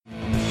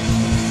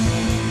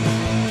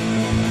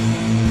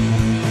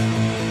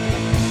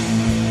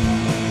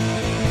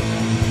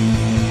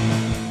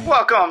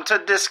Welcome to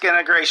Disc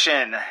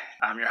Integration.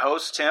 I'm your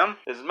host, Tim.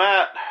 This is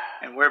Matt.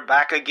 And we're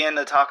back again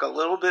to talk a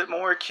little bit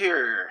more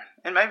Cure.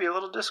 And maybe a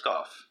little disc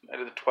golf.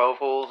 Maybe the 12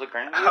 holes at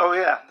Grandview? Oh,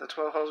 yeah. The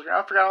 12 holes.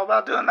 I forgot all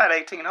about doing that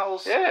 18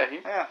 holes. Yeah,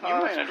 you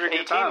managed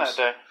 18 that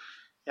day.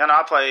 Yeah, no,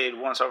 I played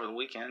once over the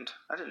weekend.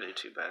 I didn't do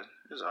too bad.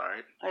 It was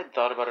alright. I had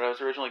thought about it. I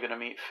was originally going to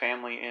meet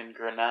family in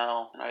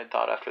Grinnell. And I had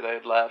thought after they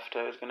had left,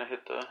 I was going to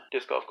hit the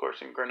disc golf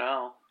course in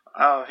Grinnell.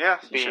 Oh, yeah.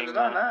 You should have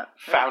done that.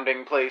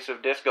 Founding place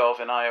of disc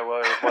golf in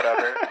Iowa or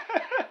whatever.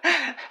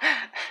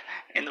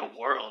 In the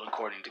world,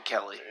 according to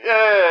Kelly.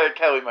 Yeah,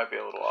 Kelly might be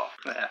a little off.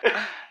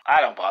 Yeah. I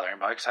don't bother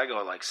anybody because I go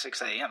at like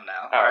 6 a.m.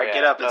 now. Oh, I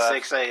get up at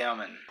 6 a.m.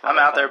 and I'm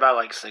out there by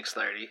like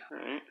 6:30.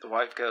 Right. The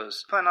wife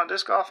goes, "Planning on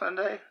disc golf in a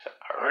day?"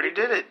 I already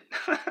did it.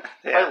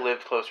 If I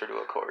lived closer to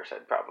a course,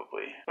 I'd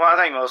probably... Well, I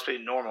think most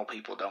people, normal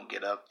people don't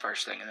get up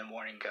first thing in the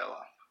morning and go,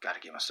 "Got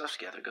to get my stuff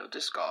together, go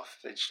disc golf."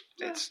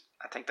 It's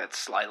I think that's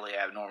slightly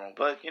abnormal,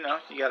 but you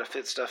got to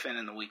fit stuff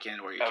in the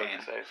weekend where you can. I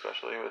would say,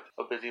 especially with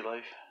a busy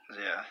life.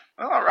 Yeah.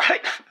 Well, all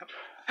right.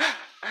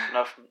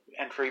 Enough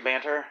entry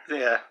banter.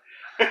 Yeah.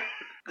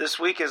 This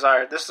is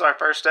our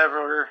first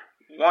ever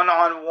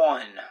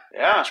one-on-one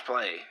match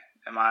play.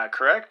 Am I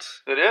correct?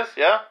 It is,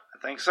 yeah.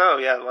 I think so.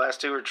 Yeah, the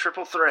last two were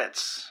triple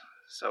threats,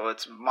 so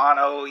it's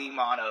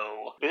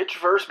mono-e-mono. Bitch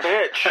versus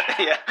bitch.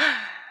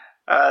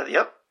 Yeah.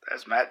 Yep.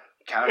 As Matt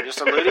kind of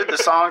just alluded, the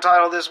song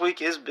title this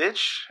week is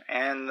Bitch,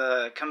 and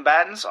the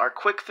combatants are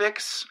Quick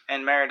Fix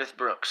and Meredith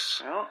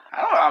Brooks. Well,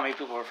 I don't know how many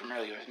people are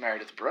familiar with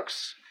Meredith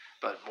Brooks,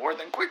 but more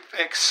than Quick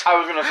Fix. I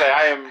was going to say,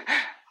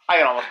 I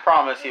can almost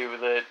promise you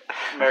that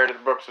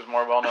Meredith Brooks is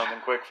more well known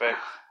than Quick Fix.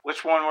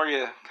 Which one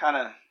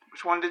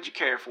did you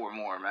care for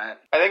more,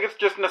 Matt? I think it's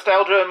just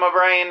nostalgia in my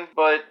brain,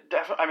 but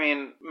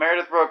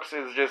Meredith Brooks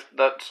is just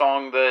that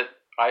song that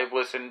I've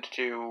listened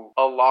to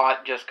a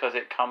lot just because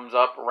it comes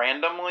up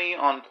randomly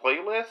on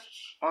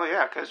playlists. Oh,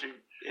 yeah, because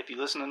if you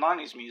listen to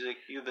 90s music,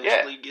 you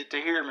eventually get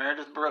to hear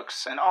Meredith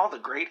Brooks and all the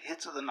great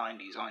hits of the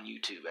 90s on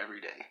YouTube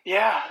every day.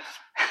 Yeah,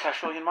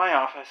 especially in my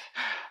office.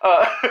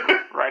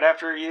 Right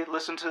after you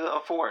listen to A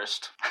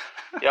Forest.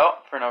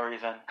 Yep, for no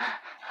reason.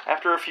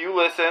 After a few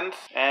listens,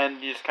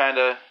 and you just kind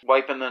of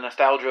wiping the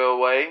nostalgia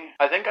away,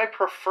 I think I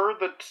prefer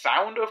the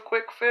sound of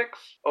Quick Fix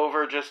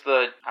over just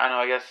the,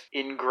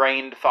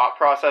 ingrained thought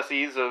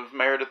processes of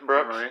Meredith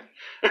Brooks.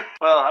 Right.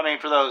 Well,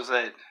 for those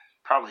that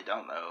probably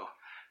don't know,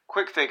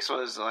 Quick Fix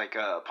was like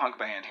a punk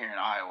band here in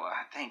Iowa.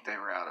 I think they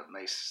were out of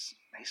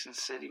Mason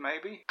City,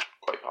 maybe?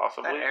 Quite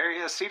possibly. That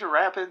area, Cedar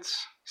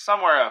Rapids,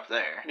 somewhere up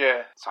there.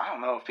 Yeah. So I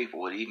don't know if people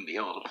would even be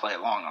able to play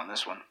along on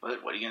this one,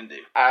 but what are you going to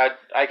do?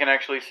 I can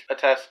actually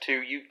attest to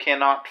you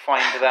cannot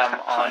find them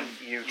on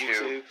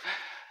YouTube.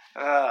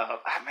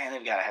 Man,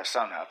 they've got to have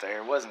something out there.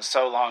 It wasn't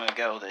so long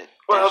ago that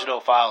digital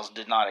files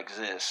did not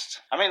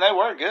exist. They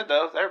were good,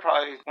 though. They were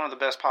probably one of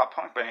the best pop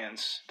punk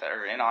bands that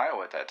were in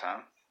Iowa at that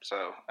time.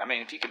 So,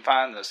 if you can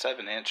find the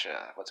 7-inch,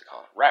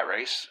 Rat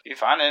Race, you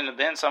find it in the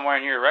bin somewhere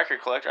in your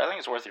record collector, I think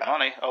it's worth your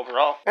money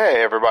overall.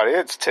 Hey everybody,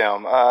 it's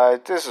Tim.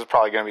 This is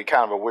probably going to be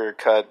kind of a weird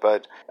cut,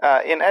 but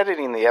in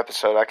editing the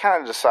episode, I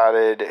kind of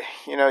decided,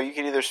 you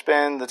could either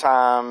spend the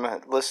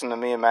time listening to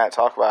me and Matt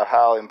talk about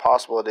how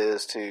impossible it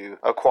is to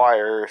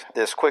acquire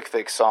this Quick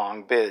Fix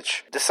song,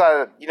 Bitch.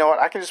 Decided,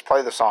 I can just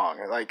play the song.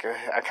 I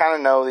kind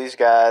of know these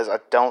guys. I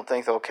don't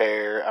think they'll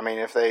care.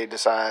 If they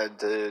decide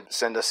to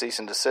send a cease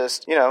and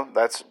desist,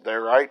 that's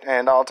their right,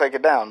 and I'll take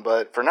it down.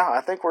 But for now,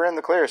 I think we're in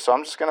the clear, so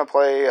I'm just going to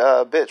play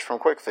Bitch from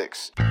Quick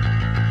Fix.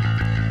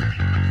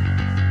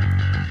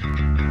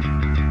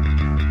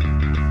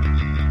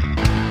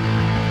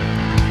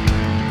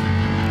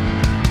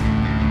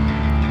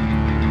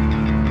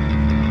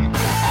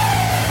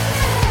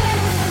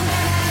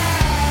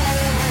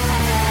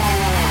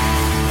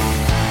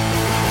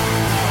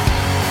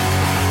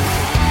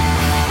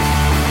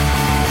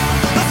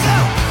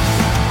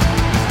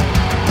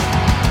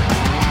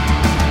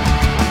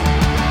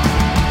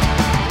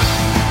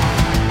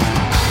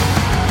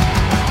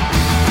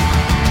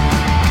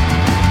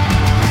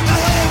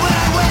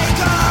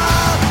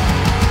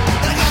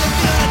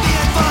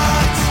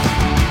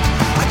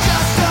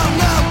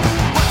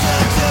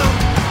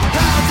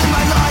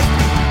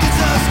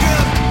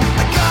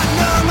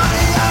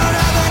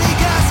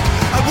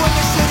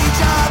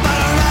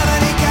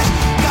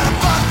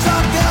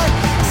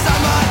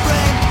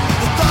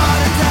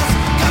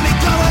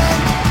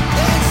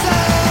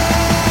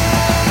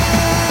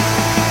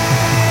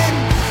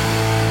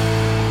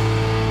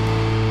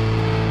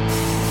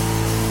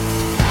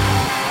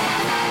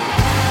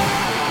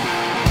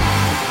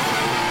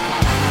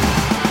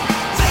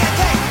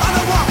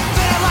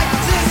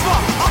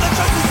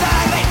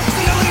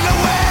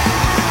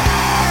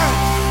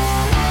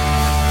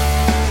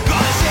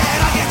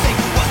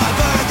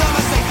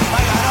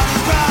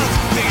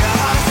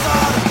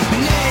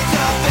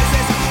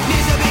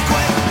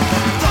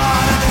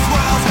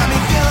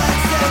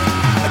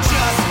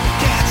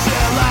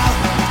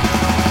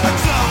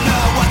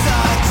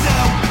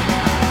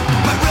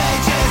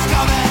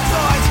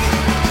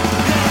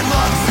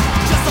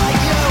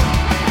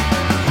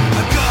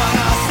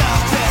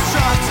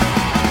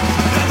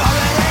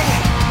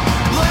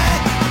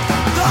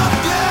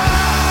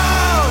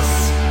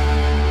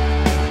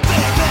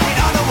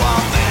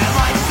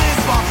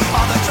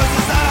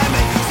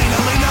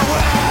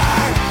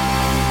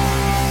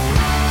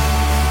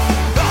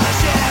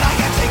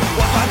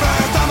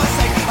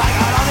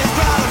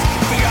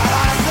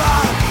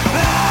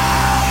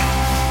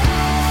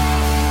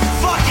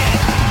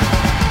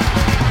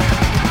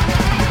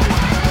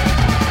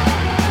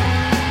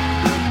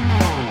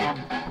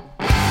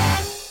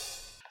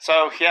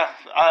 So, yeah,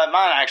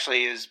 mine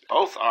actually is,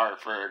 both are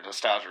for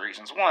nostalgia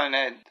reasons. One,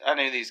 I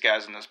knew these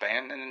guys in this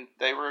band, and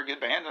they were a good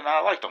band, and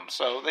I liked them.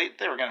 So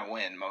they were going to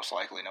win, most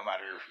likely, no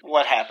matter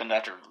what happened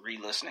after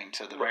re-listening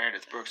to the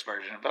Meredith Brooks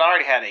version. But I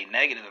already had a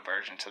negative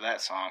aversion to that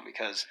song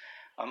because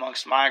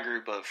amongst my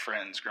group of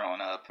friends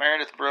growing up,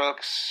 Meredith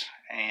Brooks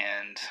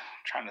and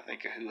I'm trying to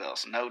think of who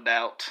else, No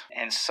Doubt,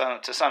 and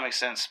to some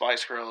extent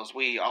Spice Girls,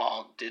 we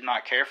all did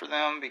not care for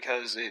them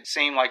because it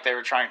seemed like they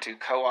were trying to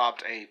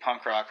co-opt a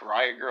punk rock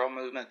Riot Girl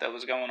movement that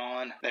was going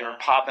on. They were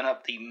popping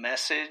up the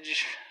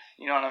message,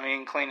 you know what I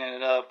mean, cleaning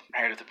it up.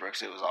 Meredith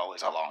Brooks, it was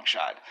always a long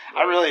shot.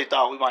 I really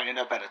thought we might end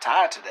up at a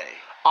tie today.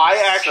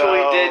 I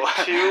actually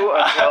did too.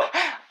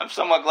 I'm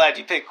somewhat glad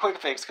you picked Quick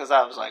Fix because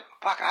I was like,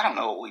 fuck, I don't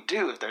know what we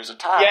do if there's a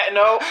tie. Yeah,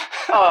 no.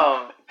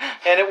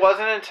 And it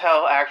wasn't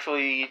until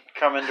actually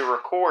coming to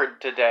record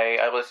today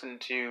I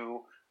listened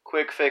to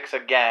Quick Fix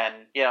again.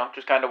 You know,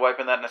 just kind of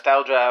wiping that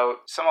nostalgia out.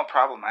 Somewhat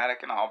problematic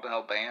in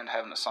all-male band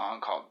having a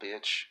song called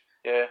Bitch.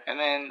 Yeah. And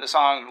then the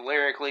song,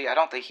 lyrically, I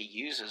don't think he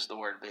uses the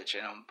word bitch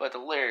in them, but the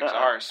lyrics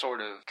are sort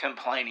of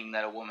complaining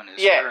that a woman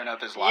is screwing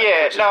up his life,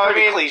 which is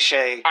pretty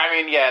cliche. I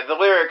mean, yeah, the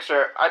lyrics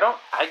are,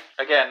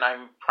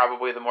 I'm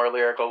probably the more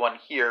lyrical one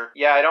here.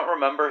 Yeah, I don't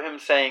remember him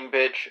saying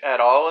bitch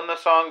at all in the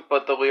song,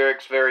 but the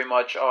lyrics very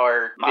much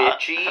are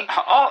bitchy.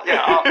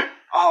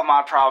 All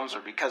my problems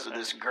are because of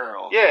this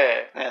girl.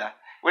 Yeah. Yeah.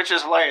 Which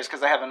is hilarious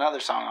because they have another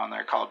song on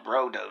there called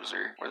Bro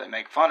Dozer, where they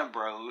make fun of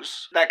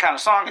bros. That kind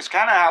of song is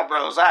kind of how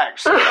bros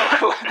act. So.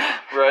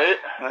 Right?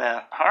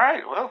 Yeah. All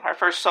right. Well, our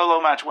first solo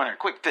match winner,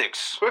 Quick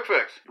Fix. Quick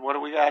Fix. What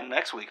do we got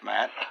next week,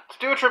 Matt? Let's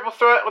do a triple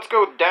threat. Let's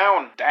go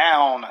down.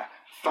 Down.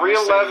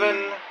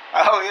 311.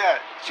 Oh, yeah.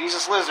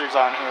 Jesus Lizard's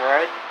on here,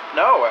 right?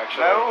 No,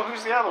 actually. No?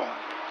 Who's the other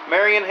one?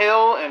 Marion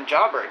Hill and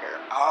Jawbreaker.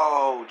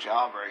 Oh,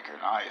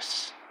 Jawbreaker.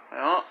 Nice.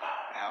 Yeah.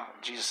 Now,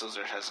 Jesus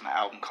Lizard has an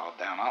album called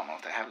Down. I don't know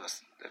if they have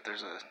this, if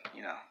there's a,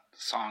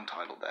 song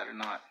titled that or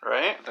not.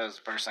 Right? That was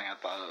the first thing I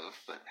thought of.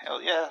 But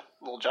hell yeah,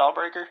 little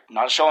Jawbreaker.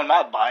 Not showing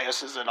my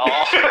biases at all.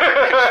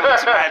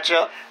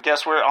 Matchup.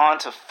 Guess we're on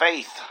to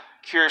Faith.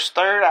 Cure's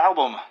third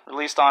album,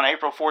 released on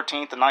April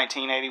 14th of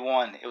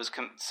 1981. It was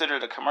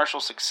considered a commercial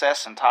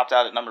success and topped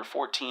out at number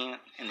 14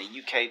 in the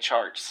UK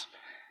charts.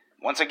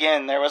 Once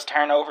again, there was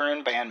turnover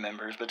in band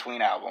members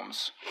between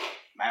albums.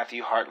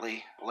 Matthew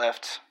Hartley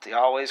left the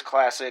always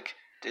classic,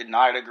 did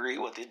not agree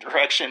with the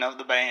direction of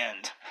the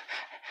band.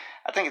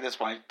 I think at this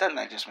point, doesn't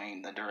that just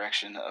mean the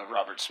direction of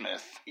Robert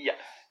Smith? Yes,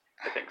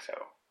 I think so.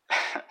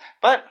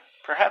 But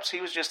perhaps he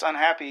was just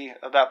unhappy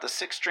about the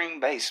 6-string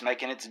bass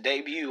making its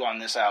debut on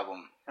this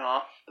album.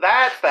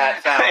 That's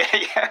that sound.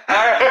 Yeah.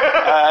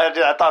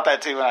 I thought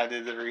that too when I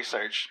did the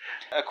research.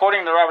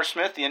 According to Robert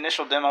Smith, the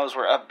initial demos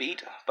were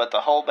upbeat, but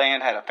the whole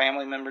band had a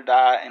family member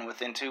die, and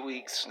within 2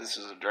 weeks, this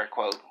is a direct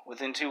quote,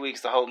 within 2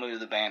 weeks the whole mood of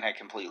the band had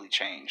completely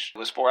changed. It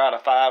was 4 out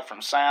of 5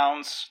 from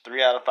Sounds,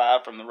 3 out of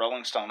 5 from the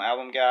Rolling Stone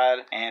Album Guide,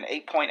 and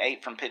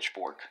 8.8 from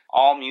Pitchfork.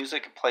 All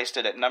Music placed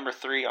it at number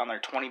 3 on their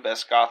 20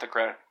 best Gothic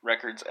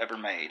records ever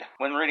made.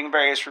 When reading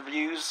various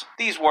reviews,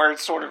 these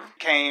words sort of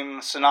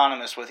came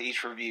synonymous with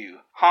each review.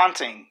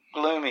 Haunting,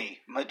 gloomy,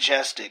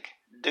 majestic,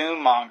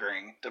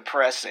 doom-mongering,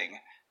 depressing,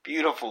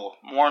 beautiful,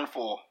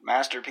 mournful,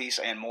 masterpiece,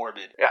 and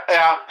morbid.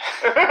 Yeah.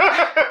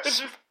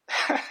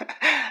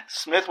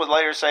 Smith would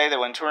later say that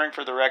when touring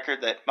for the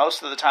record that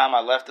most of the time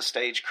I left the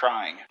stage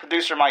crying.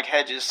 Producer Mike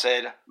Hedges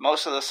said,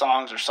 most of the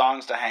songs are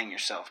songs to hang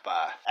yourself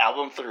by.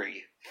 Album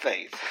 3,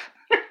 Faith.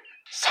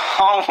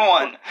 Song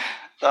 1,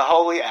 The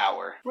Holy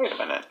Hour. Wait a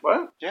minute,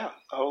 what? Yeah,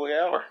 The Holy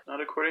Hour.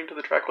 Not according to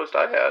the track list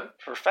I had.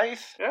 For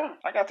Faith? Yeah.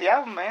 I got the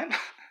album, man.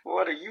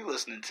 What are you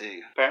listening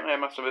to? Apparently I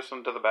must have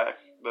listened to the back.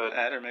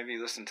 That, or maybe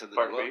you listened to the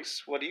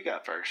deluxe. What do you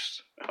got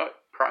first?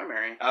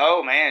 Primary.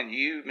 Oh, man,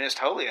 you missed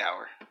Holy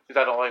Hour. Is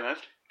that all I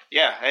missed?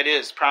 Yeah, it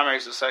is.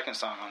 Primary's the second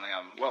song on the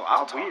album. Well,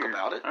 I'll talk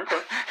about it. Okay.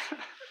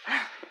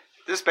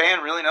 This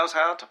band really knows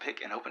how to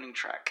pick an opening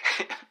track.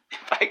 In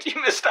fact,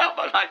 you missed out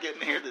by not getting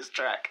to hear this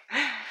track.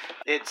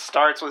 It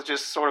starts with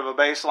just sort of a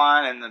bass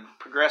line, and then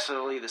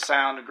progressively the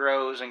sound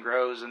grows and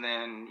grows, and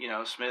then,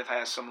 Smith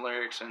has some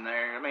lyrics in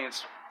there. I mean,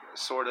 it's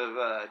sort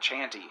of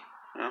chanty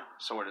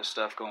sort of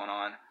stuff going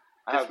on.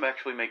 This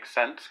actually makes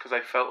sense, because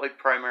I felt like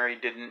Primary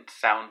didn't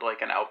sound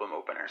like an album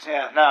opener.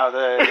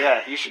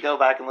 Yeah, you should go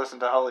back and listen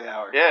to Holy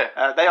Hour.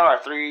 Yeah. They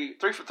are three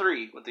for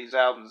three with these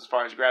albums as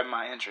far as grabbing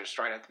my interest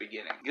right at the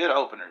beginning. Good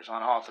openers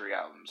on all 3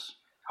 albums.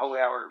 Holy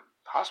Hour,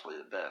 possibly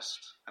the best.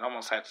 I'd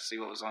almost have to see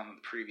what was on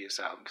the previous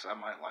album, because I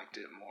might have liked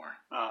it more.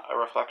 A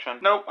Reflection?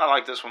 Nope, I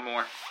like this one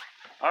more.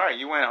 All right,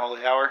 you win,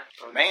 Holy Hour.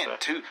 Man,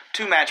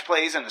 two match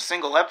plays in a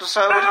single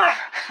episode.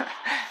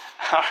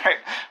 All right.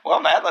 Well,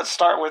 Matt, let's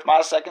start with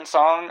my second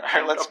song.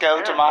 Or let's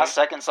go to my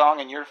second song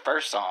and your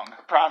first song,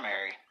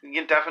 Primary. You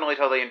can definitely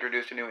tell they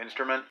introduced a new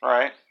instrument.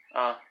 Right.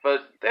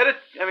 But they had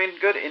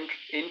good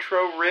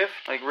intro riff,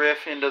 like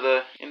riff into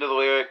the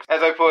lyrics.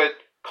 As I put,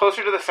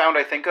 closer to the sound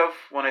I think of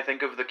when I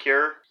think of The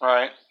Cure.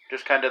 Right.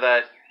 Just kind of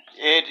that.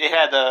 It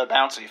had the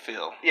bouncy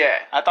feel. Yeah.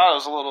 I thought it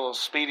was a little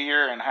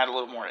speedier and had a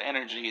little more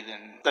energy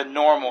than the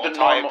normal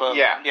type of...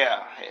 Yeah.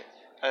 Yeah.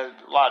 A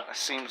lot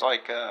seems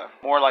like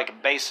more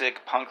like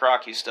basic punk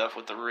rocky stuff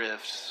with the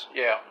riffs.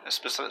 Yeah.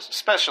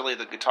 Especially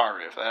the guitar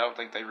riff. I don't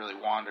think they really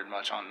wandered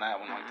much on that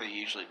one like they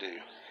usually do.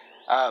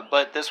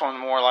 But this one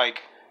more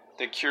like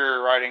The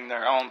Cure writing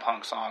their own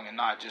punk song and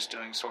not just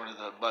doing sort of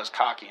the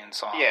Buzzcockian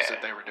songs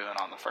that they were doing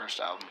on the first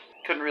album.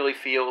 Couldn't really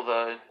feel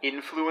the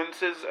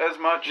influences as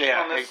much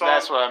on this song.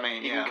 That's what I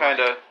mean. You can kind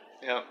of,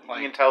 you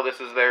can tell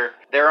this is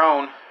their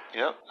own.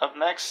 Yep. Up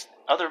next,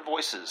 Other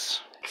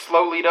Voices.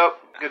 Slow lead up,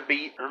 good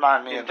beat.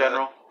 Remind me in of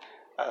general.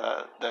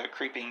 The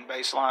creeping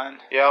bass line.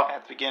 Yeah.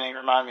 At the beginning,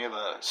 remind me of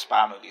a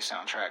spy movie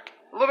soundtrack.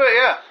 A little bit,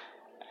 yeah.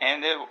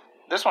 And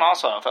this one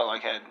also I felt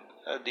like had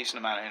a decent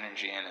amount of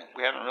energy in it.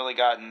 We haven't really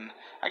gotten,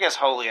 I guess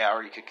Holy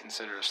Hour you could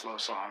consider a slow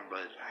song,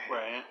 but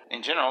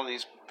in general,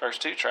 these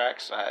first two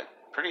tracks had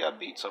pretty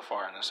upbeat so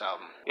far in this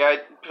album. Yeah, I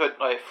put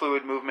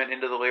fluid movement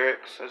into the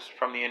lyrics as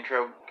from the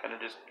intro, kind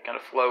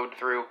of flowed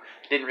through.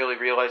 Didn't really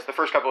realize, the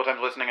first couple of times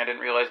listening, I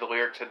didn't realize the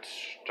lyrics had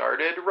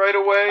started right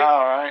away.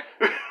 All right.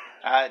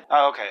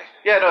 Okay.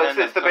 Yeah, no,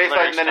 it's the bass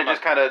line, and then it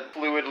just kind of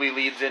fluidly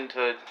leads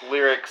into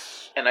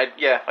lyrics. And like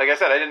I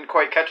said, I didn't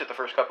quite catch it the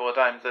first couple of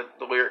times that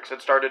the lyrics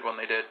had started when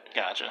they did.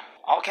 Gotcha.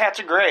 All Cats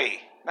Are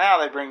Gray. Now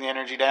they bring the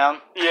energy down.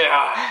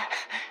 Yeah.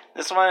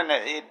 This one,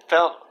 it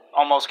felt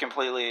almost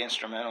completely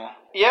instrumental.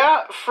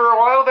 Yeah, for a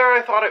while there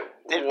I thought it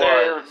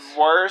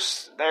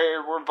was.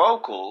 There were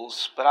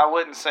vocals, but I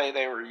wouldn't say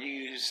they were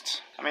used.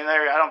 I mean,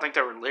 I don't think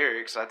there were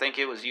lyrics. I think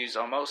it was used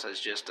almost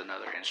as just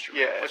another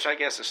instrument, which I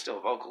guess is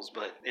still vocals,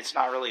 but it's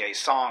not really a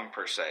song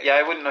per se. Yeah,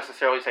 I wouldn't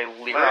necessarily say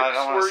lyrics. Well, I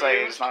don't want to say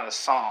used. it's not a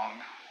song.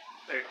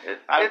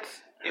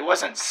 It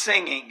wasn't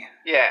singing.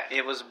 Yeah.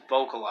 It was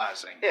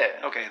vocalizing.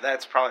 Yeah. Okay,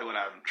 that's probably what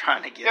I'm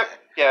trying to get at.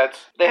 Yeah,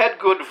 they had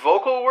good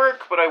vocal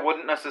work, but I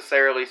wouldn't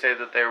necessarily say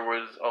that there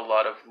was a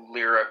lot of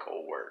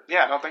lyrical work.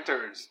 Yeah, I don't think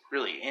there was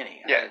really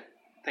any. Yeah.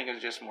 I think it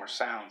was just more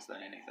sounds than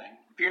anything.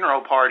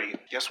 Funeral Party.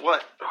 Guess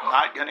what?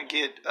 Not going to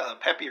get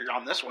peppier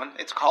on this one.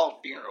 It's called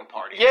Funeral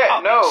Party.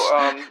 Yeah,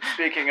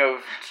 speaking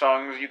of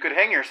songs you could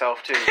hang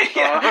yourself to.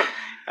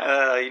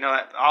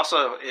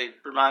 Also, it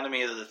reminded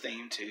me of the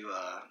theme to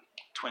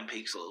Twin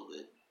Peaks a little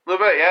bit. A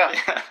little bit, yeah.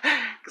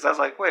 Because I was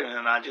like, wait a minute,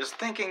 am I just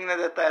thinking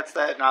that's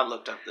that? And I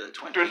looked up the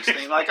Twin Peaks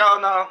theme, like, oh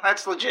no,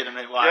 that's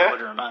legitimate. Why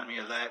would it remind me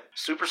of that?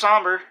 Super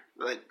somber,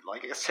 but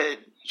like I said,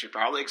 you should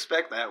probably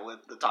expect that with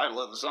the title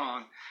of the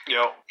song.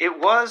 Yep. It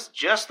was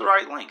just the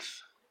right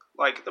length.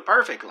 Like, the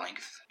perfect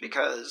length.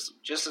 Because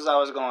just as I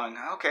was going,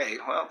 okay,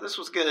 well, this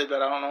was good,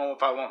 but I don't know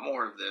if I want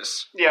more of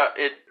this. Yeah,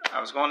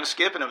 I was going to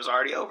skip and it was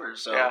already over,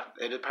 so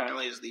it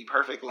apparently is the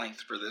perfect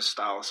length for this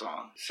style of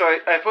song. So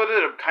I put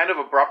it kind of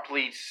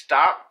abruptly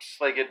stops.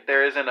 Like,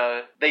 there isn't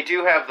they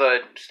do have the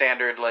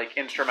standard, like,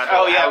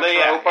 instrumental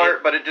outro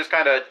part, but it just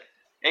kind of...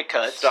 It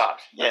cuts.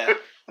 Stops. Yeah.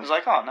 I was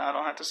like, oh, no, I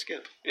don't have to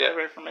skip. Yeah.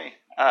 Right for me.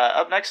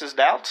 Up next is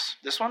Doubts.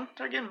 This one,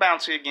 they're getting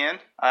bouncy again.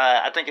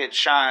 I think it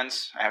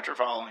shines after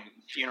following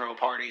Funeral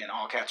Party and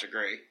All Cats Are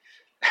Gray.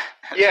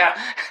 Yeah.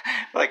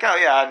 Like, oh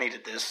yeah, I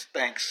needed this.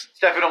 Thanks. It's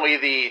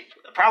definitely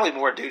probably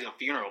more due to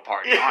Funeral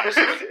Party,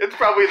 honestly. It's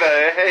probably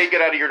the, hey,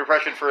 get out of your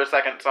depression for a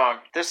second song.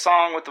 This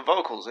song with the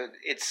vocals,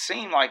 it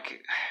seemed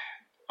like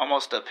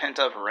almost a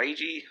pent-up,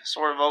 ragey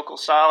sort of vocal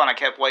style, and I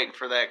kept waiting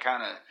for that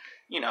kind of,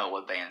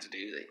 what bands do.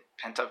 They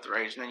pent up the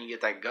rage, and then you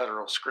get that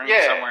guttural scream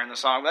somewhere in the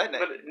song. But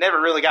it never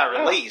really got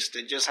released.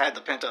 It just had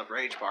the pent-up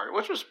rage part,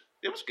 which was...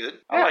 It was good.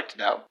 I liked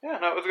it out. Yeah,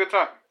 no, it was a good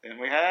song. Then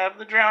we have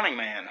The Drowning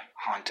Man.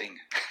 Haunting.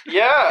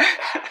 Yeah.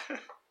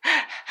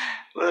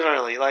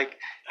 Literally,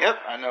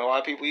 I know a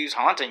lot of people use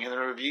Haunting in the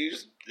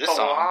reviews. This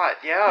song. A lot,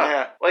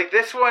 yeah. Like,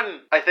 this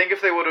one, I think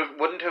if they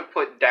wouldn't have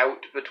put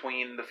doubt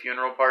between The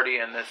Funeral Party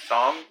and this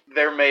song,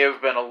 there may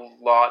have been a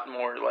lot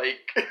more,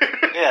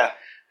 Yeah.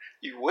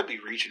 You would be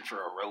reaching for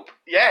a rope.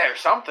 Yeah, or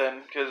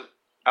something, because...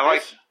 I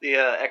like the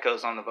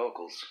echoes on the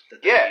vocals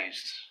that they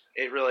used.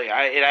 It really,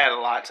 it added a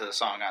lot to the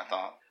song, I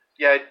thought.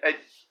 Yeah, I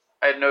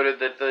had noted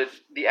that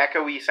the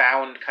echoey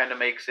sound kind of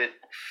makes it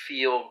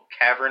feel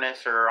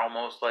cavernous or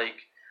almost like...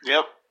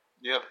 Yep,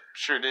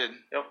 sure did.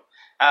 Yep.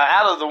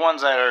 Out of the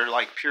ones that are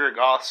like pure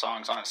goth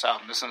songs on this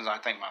album, this one's, I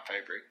think, my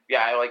favorite.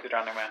 Yeah, I like The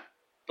Drowning Man.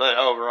 But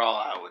overall,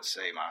 I would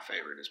say my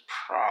favorite is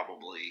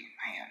probably,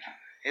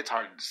 it's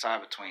hard to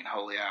decide between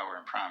Holy Hour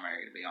and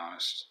Primary, to be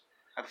honest.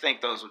 I think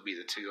those would be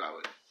the two I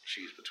would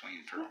choose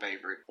between for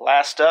favorite.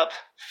 Last up,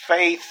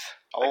 Faith.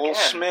 Old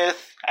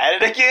Smith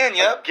at it again,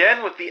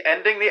 Again with the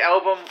ending the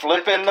album.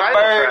 Flipping the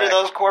bird to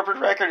those corporate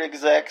record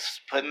execs,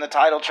 putting the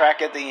title track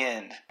at the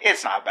end.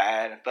 It's not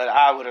bad, but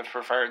I would have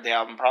preferred the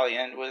album probably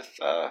end with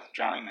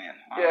Drowning Man,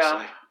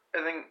 honestly.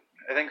 Yeah,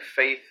 I think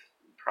Faith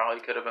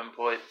probably could have been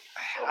put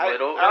a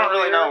little I don't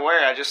really know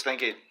where. I just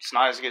think it's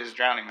not as good as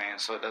Drowning Man,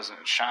 so it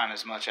doesn't shine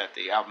as much at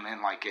the album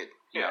end like it.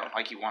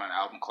 Like you want an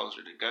album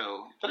closer to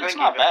go. But it's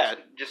not bad.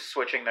 Just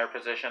switching their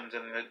positions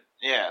in the...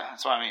 Yeah,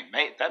 that's what I mean.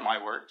 That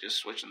might work, just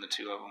switching the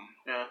two of them.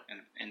 Yeah. And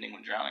ending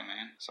with Drowning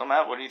Man. So,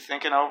 Matt, what are you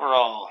thinking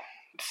overall?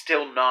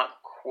 Still not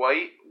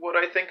quite what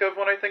I think of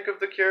when I think of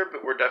The Cure,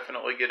 but we're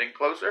definitely getting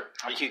closer.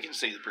 You can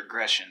see the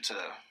progression too.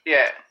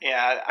 Yeah.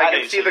 Yeah, I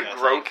can see the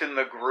growth in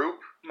the group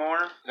more.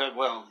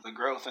 Well, the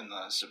growth in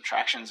the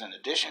subtractions and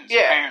additions,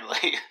 Yeah.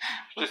 apparently.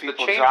 Just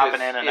people the changes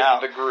dropping in and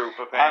out. the group,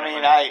 apparently. I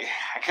mean,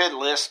 I could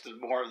list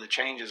more of the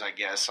changes, I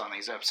guess, on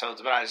these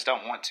episodes, but I just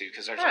don't want to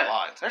because there's a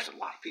lot. There's a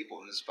lot of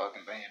people in this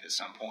fucking band at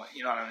some point.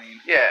 You know what I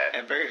mean? Yeah.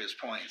 At various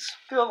points.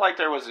 I feel like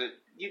there was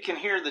you can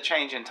hear the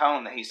change in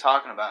tone that he's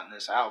talking about in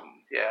this album.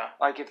 Yeah.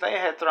 Like if they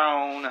had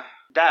thrown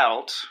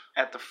Doubt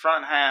at the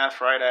front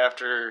half right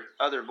after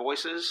Other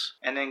Voices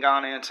and then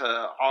gone into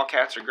All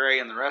Cats Are Grey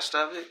and the rest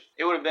of it,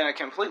 it would have been a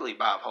completely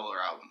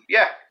bipolar album.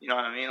 Yeah. You know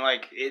what I mean?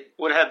 Like it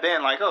would have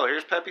been like, oh,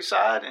 here's Peppy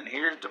side and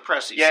here's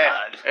Depressy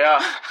side. Yeah.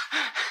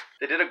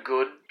 They did a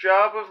good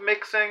job of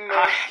mixing.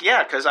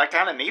 Yeah, because I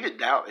kind of needed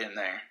Doubt in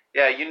there.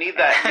 Yeah, you need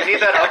that. You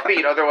need that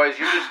upbeat. Otherwise,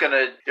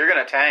 you're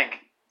gonna tank.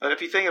 But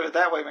if you think of it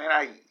that way, man,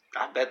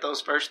 I bet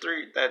those first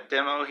three, that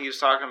demo he was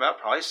talking about,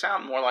 probably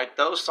sound more like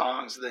those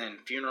songs than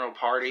Funeral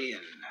Party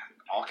and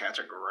All Cats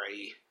Are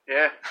Grey.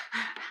 Yeah.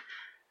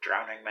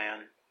 Drowning Man.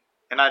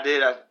 And I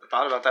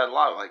thought about that a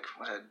lot. Like,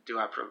 would I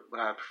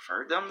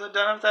prefer them to have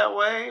done it that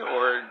way?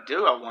 Or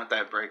do I want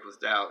that break with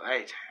Doubt?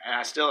 Hey, and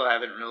I still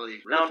haven't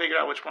really figured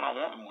out which one I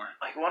want more.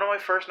 Like, one of my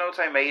first notes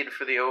I made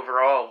for the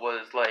overall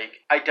was, like,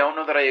 I don't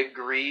know that I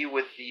agree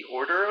with the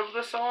order of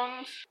the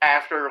songs.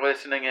 After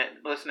listening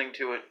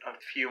to it a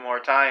few more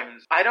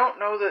times, I don't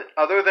know that,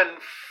 other than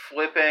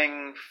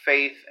flipping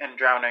Faith and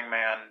Drowning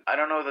Man, I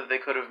don't know that they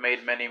could have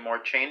made many more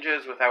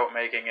changes without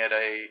making it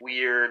a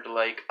weird,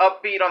 like,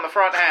 upbeat on the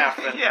front half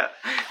and yeah.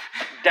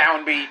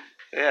 downbeat,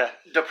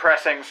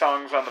 depressing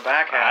songs on the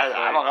back half.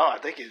 I don't know. I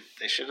think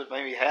they should have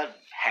maybe had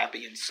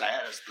Happy and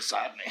Sad as the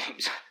side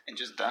names and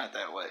just done it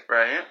that way.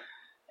 Right.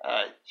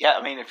 Yeah,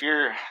 I mean,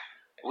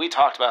 we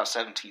talked about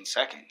 17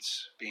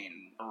 Seconds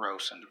being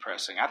morose and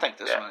depressing. I think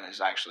this one is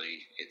actually,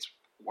 it's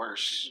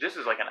worse. This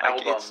is like an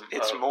album.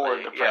 It's more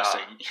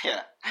depressing.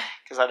 Yeah.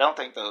 Because I don't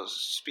think those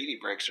speedy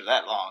breaks are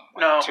that long.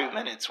 Like 2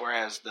 minutes,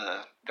 whereas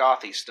the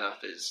gothy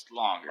stuff is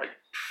longer. Like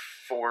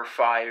 4,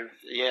 5,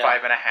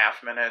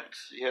 5.5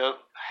 minutes. Yep.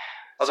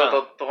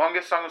 Although the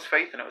longest song was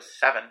Faith, and it was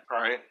 7.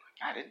 Right.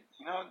 It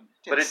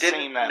didn't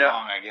seem that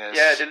long, I guess.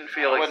 Yeah, it didn't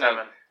feel like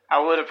 7. I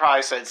would have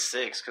probably said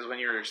 6, because when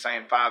you were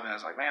saying 5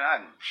 minutes, like, man,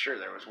 I'm sure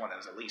there was one that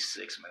was at least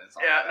 6 minutes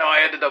long. Yeah, no, I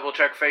had to double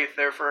check Faith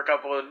there for a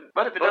couple of...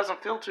 But if it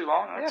doesn't feel too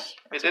long, that's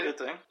a good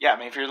thing. Yeah, I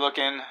mean, if you're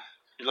looking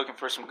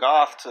for some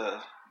goth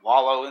to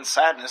wallow in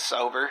sadness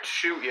over...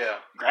 Shoot, yeah.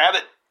 Grab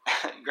it.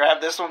 Grab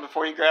this one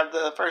before you grab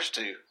the first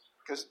two,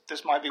 because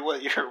this might be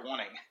what you're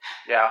wanting.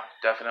 Yeah,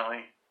 definitely.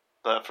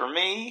 But for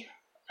me,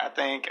 I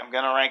think I'm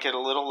going to rank it a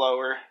little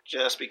lower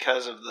just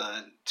because of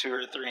the 2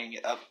 or 3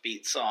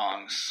 upbeat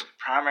songs.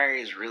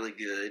 Primary is really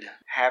good.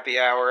 Happy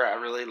Hour I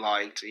really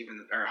liked,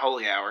 or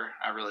Holy Hour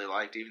I really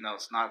liked, even though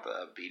it's not the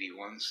upbeaty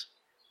ones.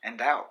 And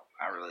Doubt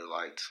I really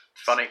liked.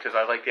 It's funny because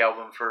I like the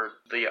album for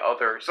the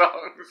other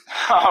songs.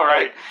 All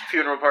right. Like,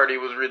 Funeral Party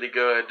was really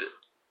good.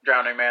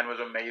 Drowning Man was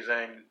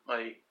amazing.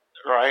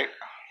 Right.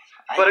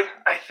 But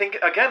I think,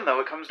 again, though,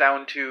 it comes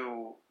down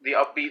to the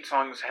upbeat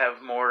songs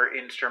have more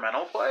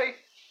instrumental play.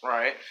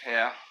 Right,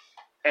 yeah.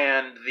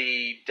 And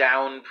the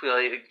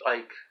downplay,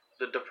 like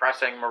the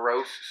depressing,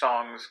 morose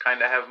songs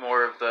kind of have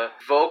more of the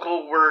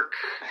vocal work.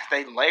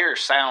 They layer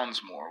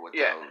sounds more with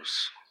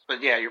those.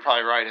 But yeah, you're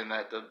probably right in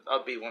that the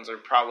upbeat ones are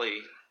probably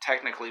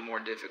technically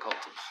more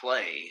difficult to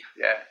play.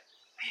 Yeah.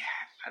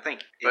 I think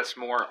it's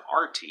more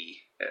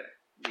arty. Yeah.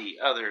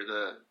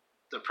 The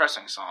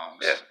depressing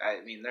songs. Yeah.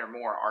 I mean, they're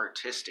more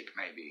artistic,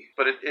 maybe.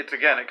 But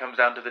it comes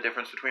down to the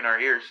difference between our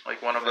ears.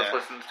 Like, one of us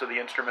listens to the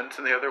instruments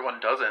and the other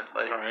one doesn't.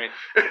 Like, right.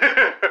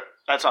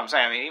 That's what I'm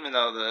saying. I mean, even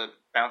though the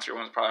bouncer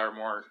ones probably are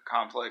more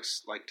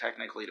complex, like,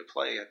 technically to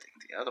play, I think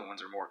the other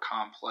ones are more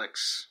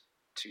complex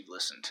to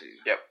listen to.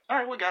 Yep. All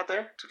right, we got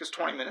there. Took us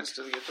 20 minutes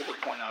to get to the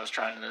point I was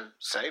trying to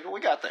say, but we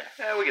got there.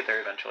 Yeah, we get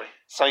there eventually.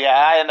 So, yeah,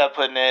 I end up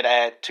putting it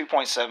at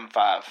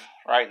 2.75,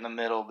 right in the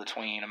middle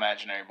between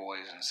Imaginary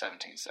Boys and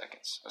 17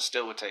 Seconds. I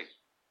still would take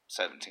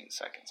 17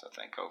 Seconds, I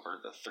think, over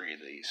the 3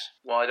 of these.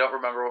 Well, I don't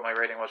remember what my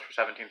rating was for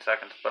 17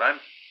 Seconds, but I'm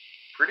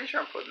pretty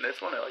sure I'm putting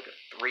this one at like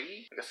a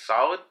 3, like a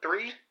solid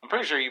 3. I'm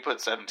pretty sure you put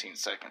 17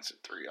 Seconds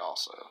at 3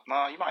 also.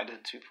 No, you might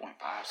have did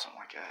 2.5, something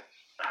like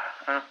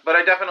that. But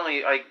I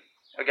definitely,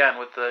 again,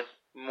 with the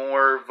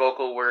more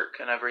vocal work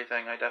and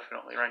everything, I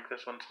definitely rank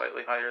this one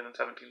slightly higher than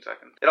 17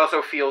 Seconds. It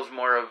also feels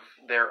more of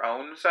their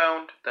own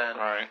sound than...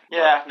 Right.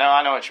 Yeah, no,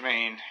 I know what you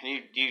mean.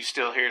 You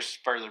still hear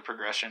further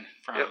progression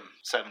from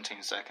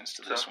 17 Seconds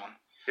to this one.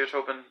 Here's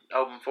hoping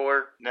album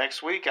 4.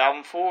 Next week,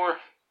 album 4,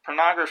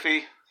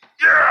 Pornography.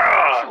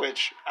 Yeah!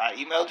 Which I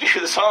emailed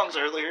you the songs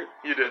earlier.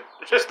 You did.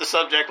 Just the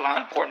subject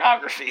line,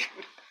 Pornography.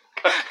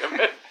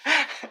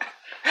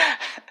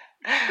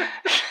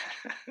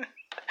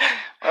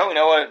 Well, we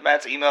know what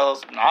Matt's email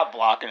is not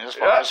blocking as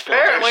far as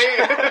filters. Apparently.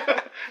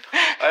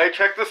 I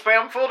checked the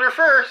spam folder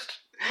first.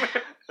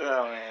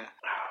 Oh, man.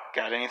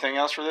 Got anything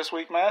else for this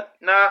week, Matt?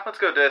 Nah, let's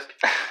go disc.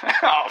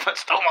 Oh, but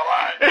stole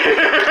my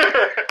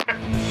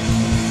line.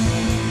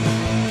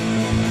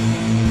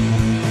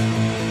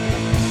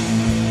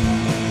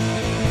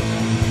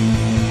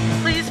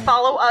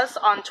 follow us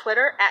on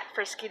Twitter at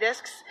Frisky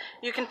Discs.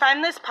 You can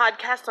find this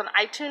podcast on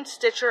iTunes,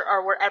 Stitcher,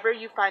 or wherever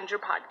you find your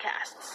podcasts.